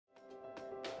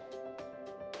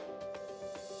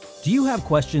Do you have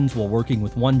questions while working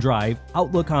with OneDrive,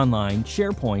 Outlook Online,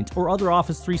 SharePoint, or other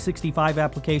Office 365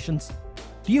 applications?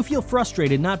 Do you feel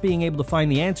frustrated not being able to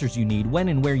find the answers you need when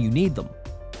and where you need them?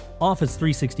 Office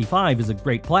 365 is a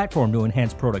great platform to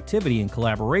enhance productivity and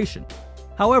collaboration.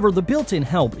 However, the built-in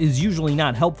help is usually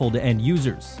not helpful to end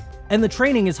users, and the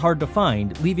training is hard to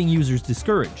find, leaving users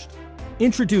discouraged.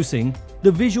 Introducing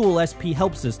the VisualSP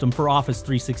Help System for Office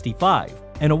 365,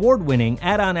 an award-winning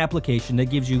add-on application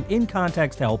that gives you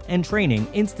in-context help and training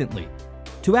instantly.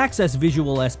 To access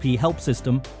VisualSP Help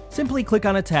System, simply click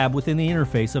on a tab within the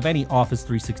interface of any Office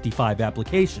 365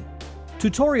 application.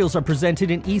 Tutorials are presented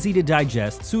in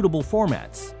easy-to-digest, suitable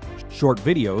formats: short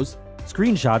videos,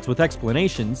 screenshots with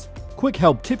explanations, quick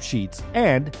help tip sheets,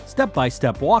 and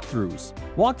step-by-step walkthroughs.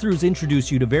 Walkthroughs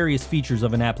introduce you to various features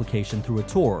of an application through a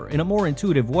tour in a more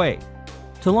intuitive way.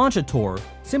 To launch a tour,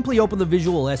 simply open the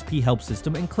VisualSP Help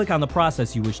System and click on the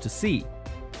process you wish to see.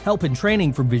 Help and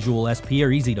training from VisualSP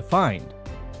are easy to find.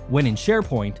 When in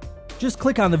SharePoint, just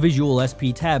click on the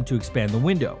VisualSP tab to expand the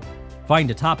window. Find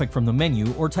a topic from the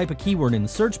menu or type a keyword in the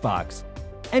search box,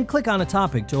 and click on a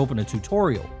topic to open a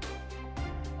tutorial.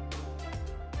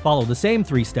 Follow the same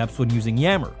 3 steps when using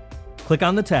Yammer. Click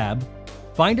on the tab,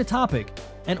 find a topic,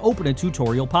 and open a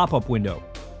tutorial pop-up window.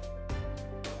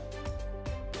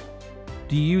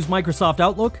 Do you use Microsoft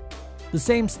Outlook? The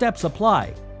same steps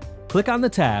apply. Click on the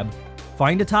tab,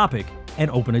 find a topic,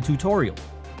 and open a tutorial.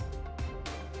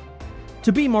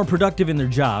 To be more productive in their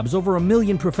jobs, over 1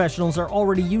 million professionals are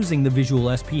already using the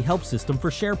VisualSP Help System for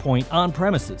SharePoint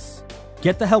on-premises.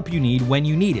 Get the help you need when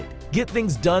you need it. Get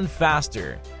things done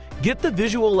faster. Get the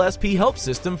VisualSP Help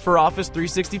System for Office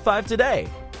 365 today.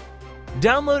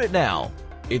 Download it now.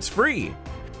 It's free.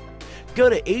 Go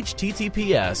to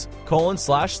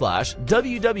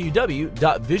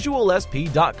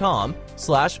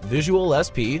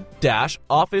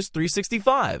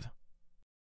https://www.visualsp.com/visualsp-office365.